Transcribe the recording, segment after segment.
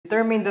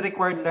Determine the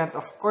required length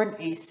of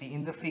cord AC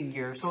in the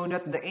figure so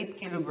that the 8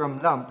 kilogram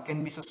lump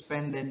can be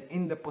suspended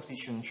in the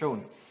position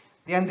shown.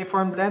 The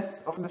undeformed length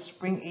of the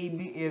spring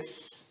AB is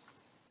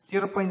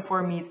 0.4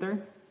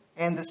 meter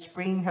and the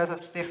spring has a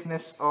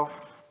stiffness of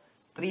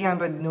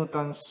 300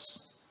 newtons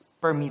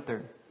per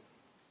meter.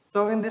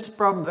 So in this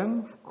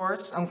problem, of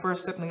course, ang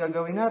first step na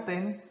gagawin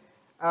natin,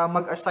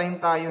 mag-assign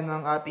tayo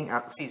ng ating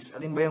axis.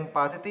 Alin ba yung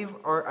positive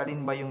or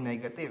alin ba yung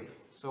negative?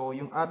 So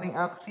yung ating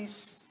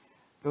axis,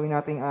 gawin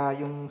natin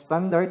yung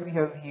standard we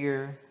have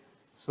here.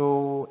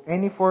 So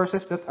any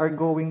forces that are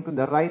going to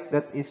the right,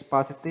 that is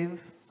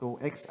positive. So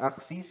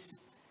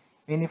x-axis.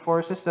 Any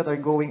forces that are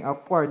going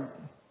upward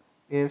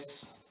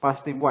is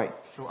positive y.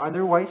 So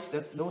otherwise,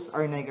 those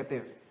are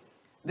negative.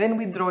 Then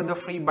we draw the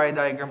free body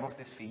diagram of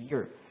this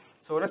figure.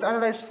 So let's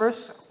analyze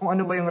first kung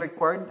ano ba yung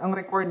required. Ang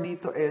required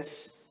dito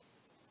is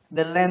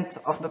the length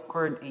of the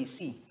cord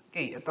AC.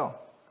 Okay, ito.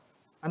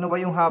 Ano ba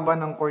yung haba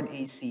ng cord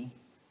AC?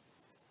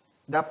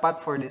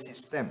 Dapat for the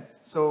system.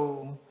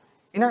 So,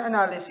 in our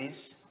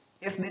analysis,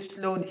 if this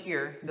load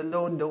here, the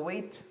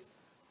weight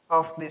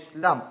of this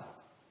lump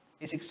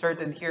is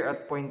exerted here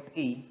at point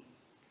A,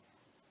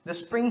 the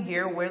spring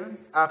here will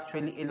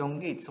actually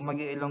elongate. So,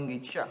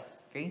 mag-elongate siya.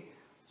 Okay?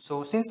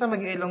 So, since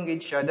mag-elongate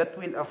siya, that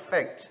will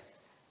affect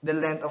the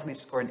length of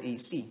this cord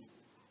AC.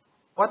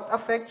 What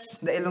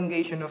affects the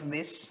elongation of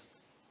this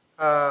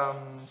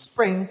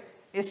spring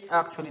is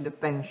actually the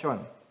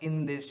tension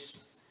in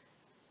this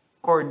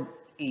cord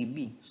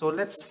AB. So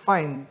let's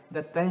find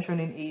the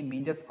tension in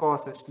AB that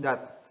causes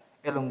that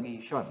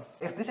elongation.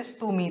 If this is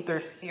 2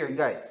 meters here,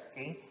 guys,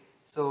 okay?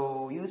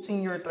 So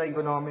using your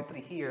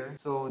trigonometry here,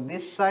 so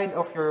this side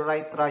of your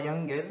right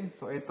triangle,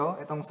 so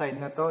itong side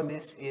na to,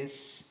 this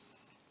is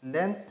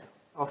length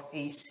of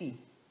AC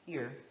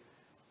here.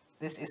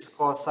 This is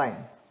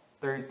cosine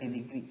 30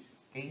 degrees.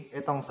 Okay?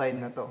 Itong side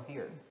na to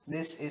here.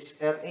 This is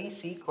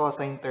LAC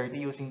cosine 30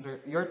 using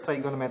your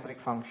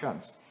trigonometric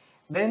functions.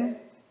 Then,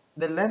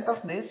 the length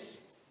of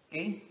this,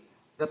 okay,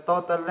 the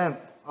total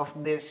length of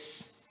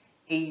this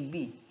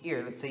AB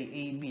here, let's say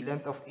AB,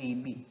 length of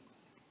AB,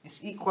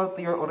 is equal to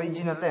your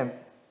original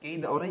length.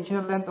 Okay? The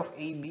original length of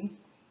AB,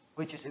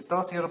 which is ito,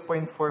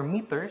 0.4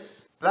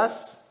 meters,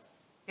 plus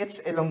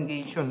its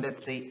elongation,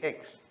 let's say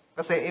X.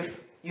 Kasi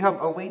if you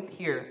have a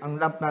weight here, ang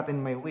lamp natin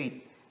may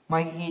weight,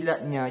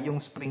 mahihila niya yung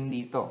spring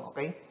dito,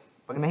 okay?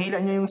 Pag nahila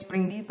niya yung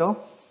spring dito,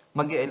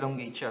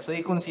 mag-elongate siya. So,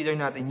 i-consider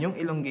natin yung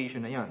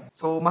elongation na yon.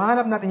 So,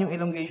 mahanap natin yung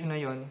elongation na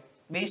yon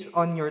based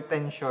on your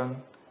tension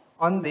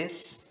on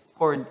this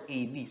cord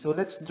AB. So,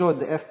 let's draw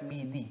the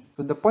FBD.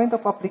 So, the point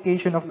of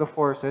application of the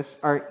forces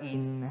are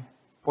in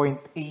point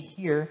A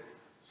here.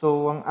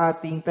 So, ang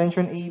ating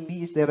tension AB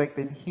is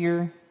directed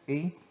here,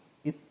 okay?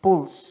 It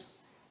pulls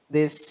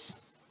this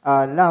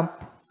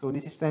lamp. So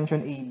this is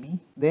tension AB.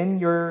 Then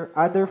your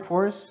other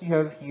force you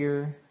have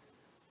here,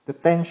 the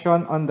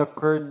tension on the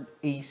cord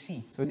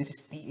AC. So this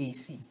is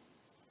TAC.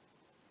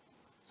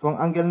 So ang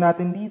angle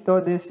natin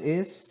dito, this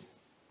is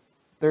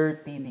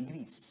 30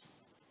 degrees.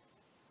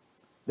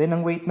 Then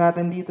ang weight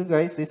natin dito,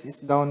 guys, this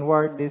is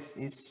downward. This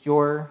is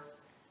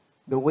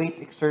the weight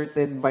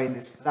exerted by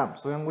this lamp.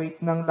 So ang weight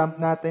ng lamp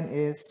natin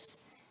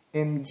is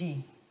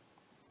mg.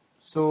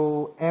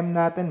 So m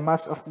natin,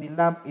 mass of the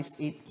lamp is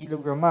 8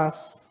 kg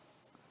mass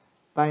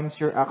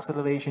times your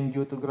acceleration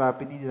due to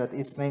gravity, that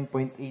is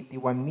 9.81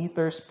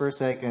 meters per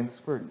second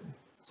squared.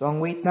 So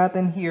ang weight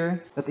natin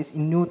here, that is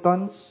in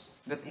newtons,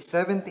 that is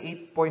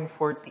 78.48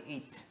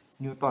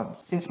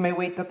 newtons. Since may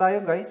weight na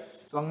tayo,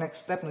 guys, so ang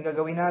next step na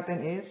gagawin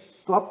natin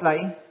is to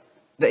apply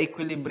the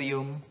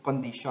equilibrium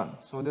condition.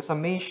 So the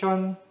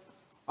summation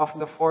of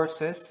the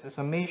forces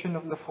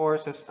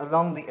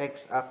along the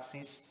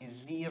x-axis is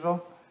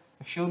 0,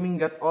 assuming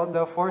that all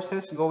the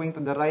forces going to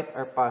the right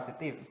are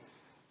positive.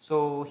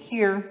 So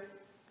here,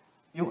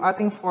 yung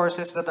ating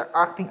forces that are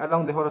acting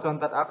along the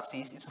horizontal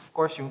axis is of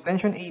course yung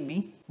tension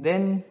AB.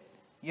 Then,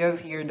 you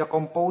have here the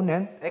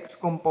component, x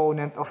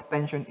component of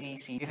tension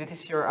AC. If it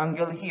is your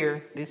angle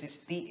here, this is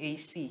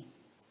TAC,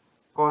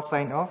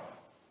 cosine of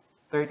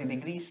 30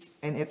 degrees.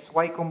 And its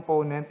y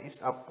component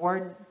is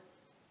upward.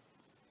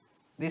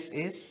 This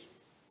is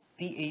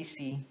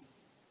TAC,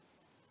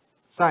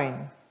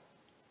 sine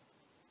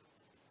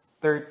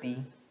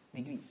 30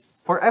 degrees.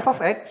 For f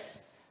of x,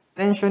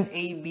 tension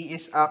AB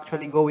is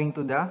actually going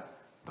to the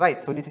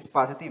right. So this is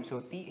positive. So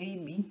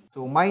TAB.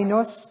 So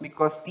minus,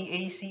 because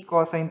TAC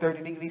cosine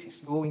 30 degrees is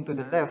going to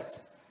the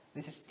left.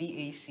 This is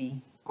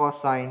TAC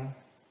cosine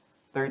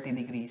 30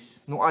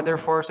 degrees. No other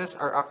forces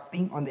are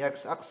acting on the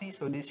x-axis.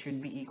 So this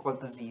should be equal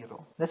to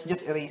 0. Let's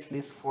just erase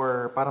this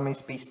para may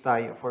space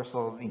tayo for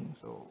solving.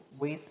 So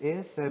weight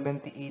is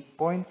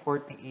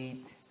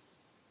 78.48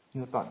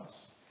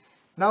 newtons.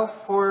 Now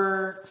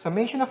for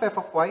summation of f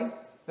of y,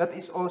 that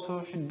is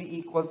also should be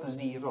equal to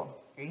 0.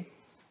 Okay?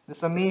 The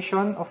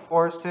summation of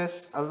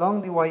forces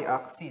along the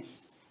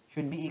y-axis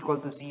should be equal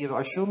to 0,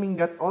 assuming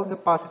that all the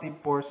positive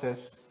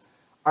forces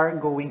are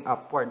going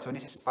upward. So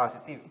this is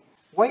positive.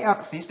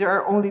 Y-axis, there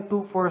are only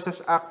two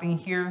forces acting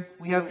here.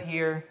 We have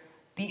here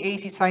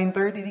TAC sine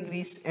 30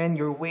 degrees, and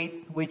your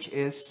weight, which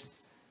is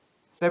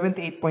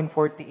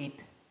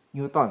 78.48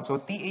 Newton. So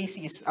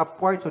TAC is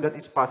upward, so that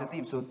is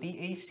positive. So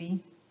TAC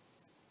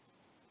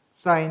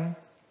sine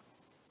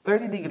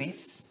 30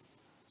 degrees,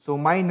 so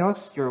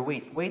minus your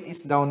weight. Weight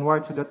is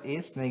downward, so that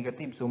is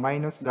negative. So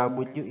minus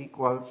W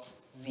equals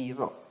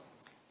 0.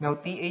 Now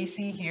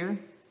TAC here,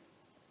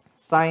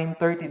 sine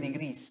 30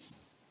 degrees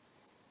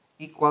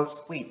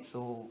equals weight.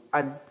 So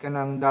add ka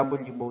ng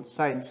W both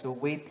sides. So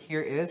weight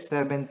here is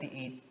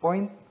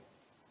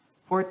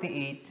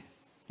 78.48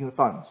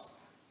 newtons.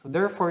 So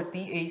therefore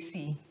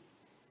TAC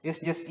is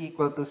just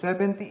equal to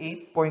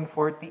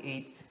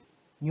 78.48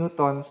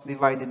 newtons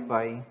divided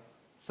by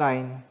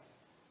sine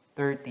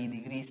 30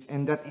 degrees,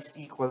 and that is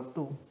equal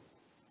to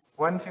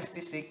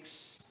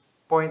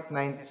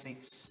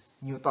 156.96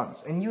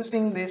 newtons. And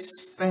using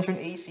this tension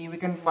AC, we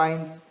can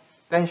find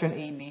tension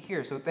AB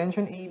here. So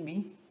tension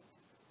AB,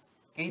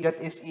 okay, that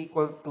is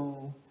equal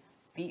to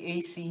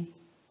TAC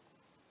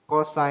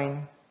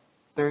cosine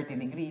 30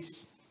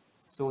 degrees.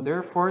 So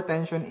therefore,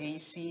 tension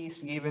AC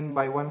is given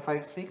by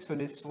 156. So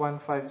this is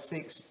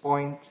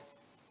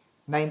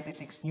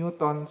 156.96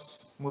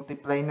 newtons.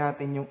 Multiply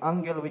natin yung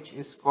angle, which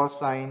is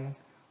cosine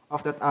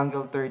of that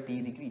angle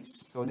 30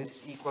 degrees. So this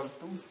is equal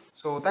to,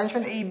 so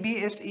tension AB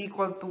is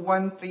equal to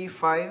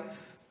 135.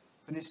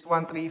 So this is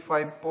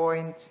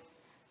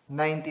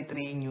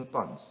 135.93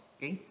 newtons.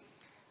 Okay.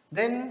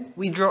 Then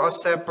we draw a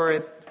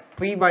separate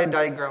free-body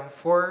diagram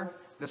for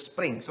the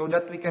spring so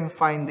that we can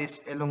find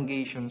these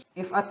elongations.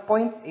 If at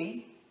point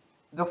A,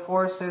 the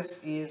forces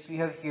is, we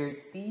have here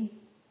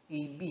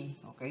TAB,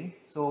 okay?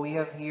 So we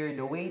have here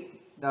the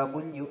weight,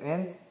 W,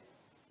 and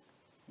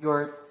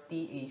your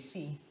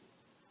TAC.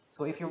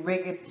 So if you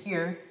break it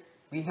here,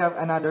 we have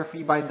another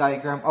free-body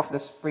diagram of the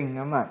spring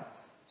naman.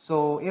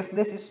 So if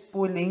this is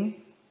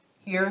pulling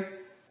here,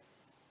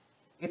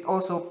 it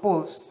also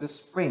pulls the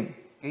spring,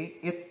 okay?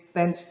 It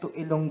tends to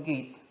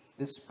elongate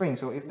the spring.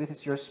 So if this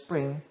is your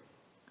spring,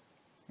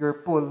 your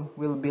pull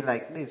will be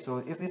like this. So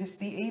if this is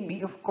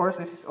TAB, of course,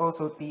 this is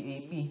also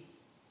TAB.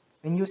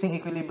 And using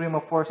equilibrium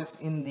of forces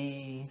in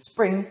the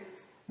spring,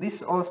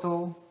 this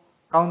also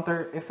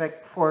counter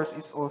effect force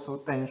is also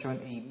tension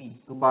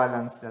AB to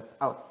balance that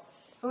out.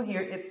 So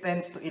here, it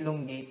tends to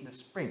elongate the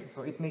spring.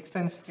 So it makes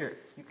sense here.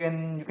 You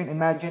can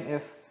imagine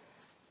if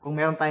kung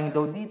meron tayong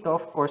load dito,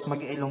 of course,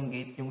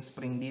 mag-elongate yung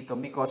spring dito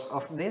because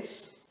of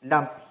this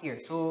lump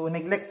here. So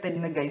neglected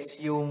na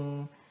guys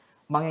yung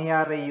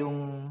mangyayari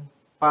yung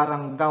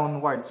parang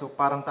downward. So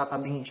parang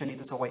tatabingin siya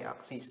dito sa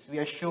y-axis. We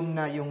assume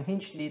na yung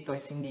hinge dito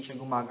is hindi siya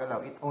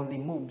gumagalaw. It only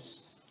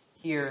moves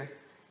here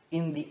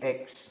in the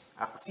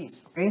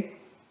x-axis. Okay?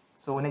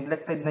 So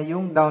neglected na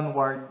yung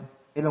downward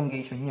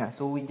elongation niya.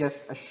 So we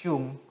just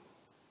assume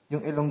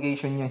yung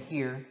elongation niya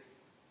here,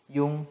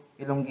 yung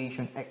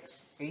elongation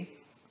x. Okay?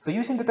 So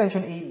using the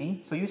tension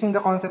AB, so using the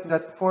concept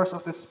that force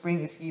of the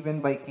spring is given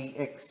by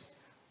Kx,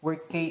 where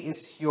K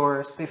is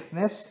your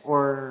stiffness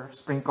or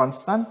spring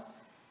constant,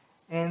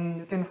 and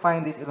you can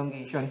find this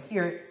elongation.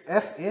 Here,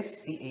 F is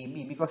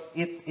TAB because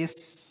it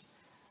is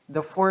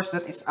the force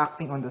that is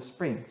acting on the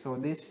spring. So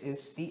this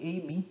is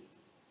TAB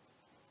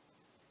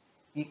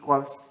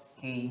equals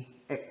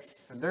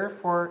Kx. So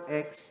therefore,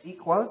 X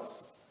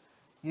equals,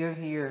 you have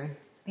here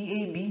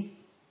TAB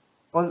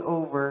all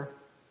over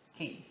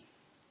K.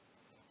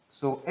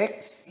 So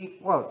X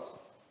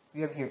equals, we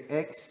have here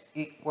X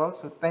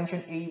equals, so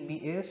tension AB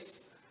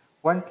is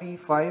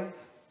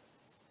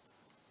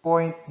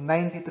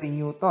 135.93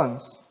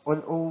 newtons all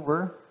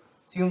over.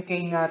 So yung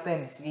K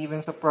natin is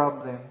given sa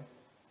problem,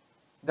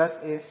 that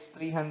is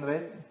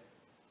 300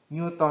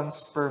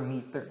 newtons per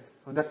meter.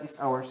 So that is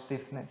our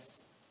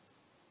stiffness.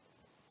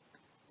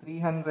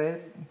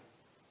 300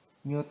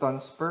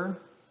 newtons per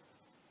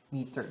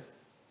meter.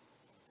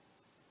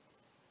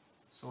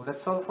 So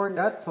let's solve for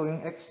that. So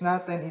yung X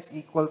natin is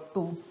equal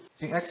to,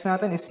 so yung X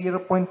natin is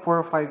 0.453.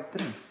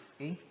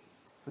 Okay?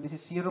 So this is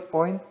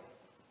 0.453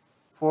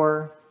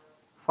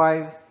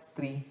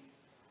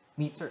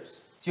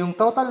 meters. So yung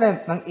total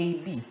length ng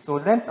AB,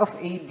 so length of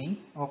AB,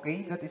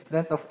 okay, that is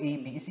length of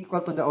AB is equal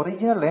to the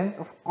original length.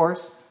 Of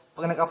course,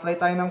 pag nag-apply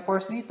tayo ng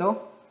force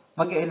dito,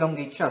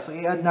 mag-elongate siya. So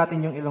i-add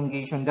natin yung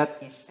elongation, that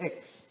is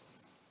X.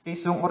 Okay,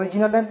 so yung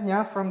original length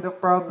niya from the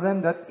problem,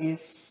 that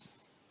is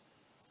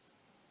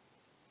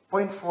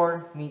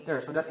 0.4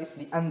 meters. So that is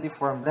the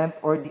undeformed length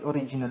or the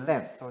original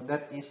length. So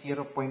that is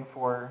 0.4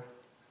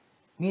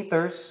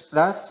 meters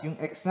plus yung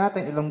X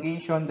natin,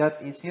 elongation,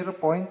 that is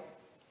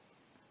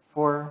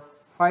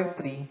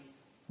 0.453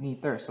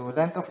 meters. So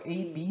length of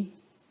AB,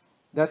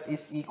 that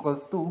is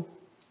equal to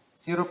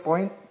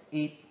 0.853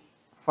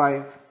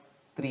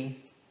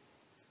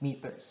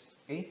 meters.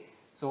 Okay?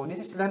 So this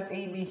is length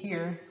AB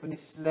here. So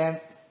this is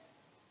length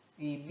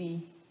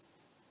AB.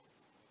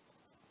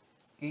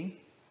 Okay?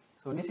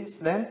 So this is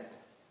length.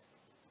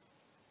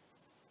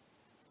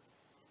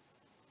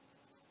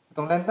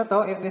 Itong length na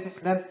to, if this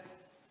is length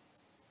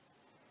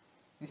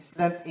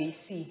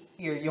AC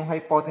here, yung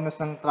hypotenuse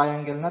ng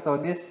triangle na to,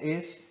 this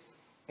is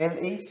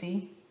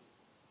LAC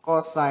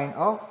cosine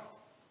of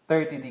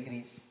 30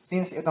 degrees.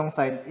 Since itong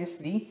side is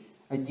the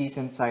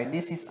adjacent side,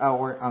 this is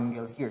our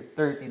angle here,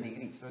 30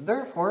 degrees. So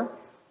therefore,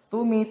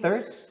 2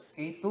 meters,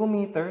 okay, 2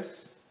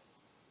 meters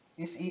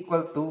is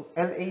equal to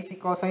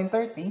LAC cosine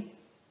 30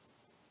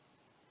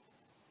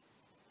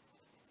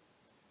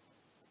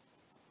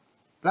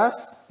 plus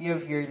we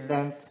have here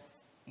length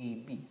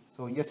AB.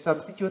 So just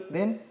substitute,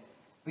 then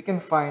we can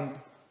find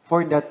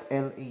for that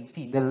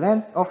LAC, the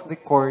length of the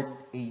chord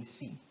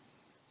AC.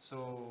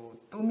 So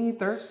 2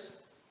 meters,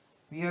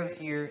 we have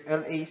here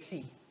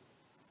LAC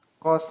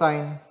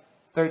cosine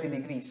 30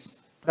 degrees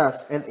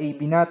plus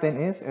LAB natin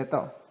is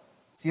ito,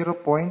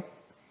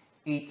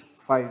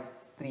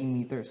 0.853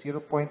 meters.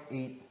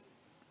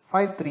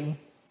 0.853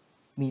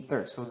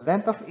 meters. So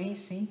length of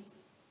AC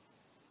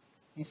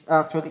is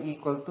actually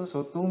equal to,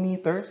 so 2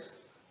 meters.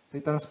 So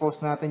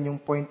i-transpose natin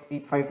yung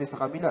 0.853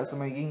 sa kabila. So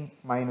magiging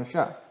minus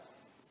siya.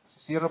 So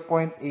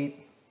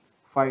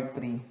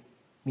 0.853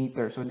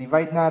 meters. So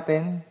divide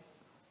natin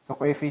sa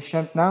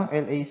coefficient ng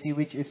LAC,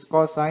 which is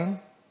cosine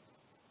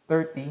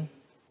 30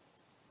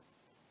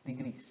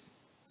 degrees.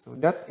 So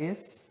that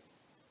is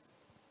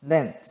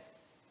length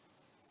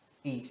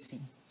AC.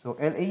 So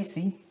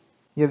LAC,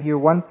 you have here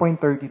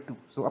 1.32.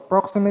 So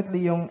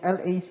approximately yung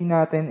LAC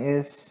natin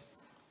is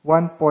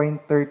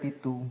 1.32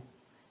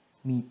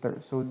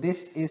 meters. So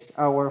this is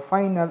our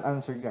final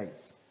answer,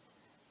 guys.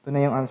 Ito na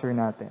yung answer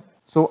natin.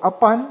 So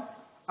upon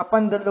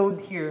the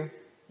load here,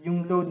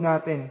 yung load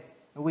natin,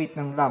 weight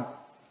ng lamp,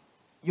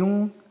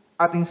 yung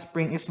ating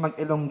spring is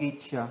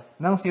mag-elongate siya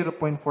ng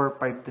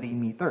 0.453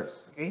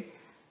 meters. Okay?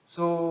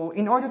 So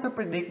in order to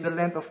predict the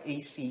length of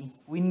AC,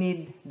 we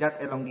need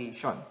that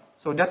elongation.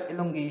 So that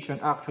elongation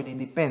actually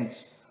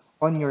depends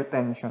on your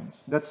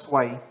tensions. That's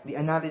why the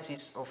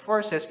analysis of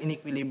forces in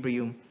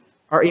equilibrium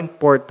are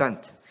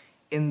important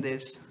in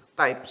these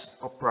types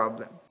of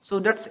problem. So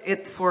that's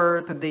it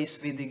for today's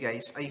video,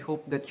 guys. I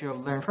hope that you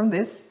have learned from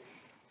this,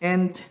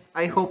 and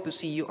I hope to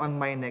see you on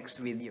my next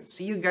video.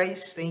 See you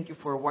guys. Thank you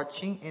for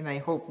watching, and I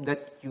hope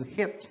that you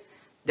hit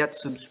that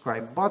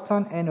subscribe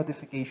button and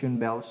notification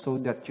bell so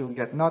that you'll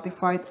get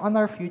notified on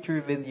our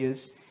future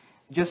videos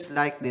just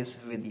like this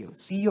video.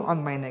 See you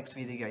on my next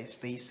video, guys.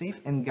 Stay safe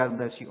and God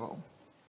bless you all.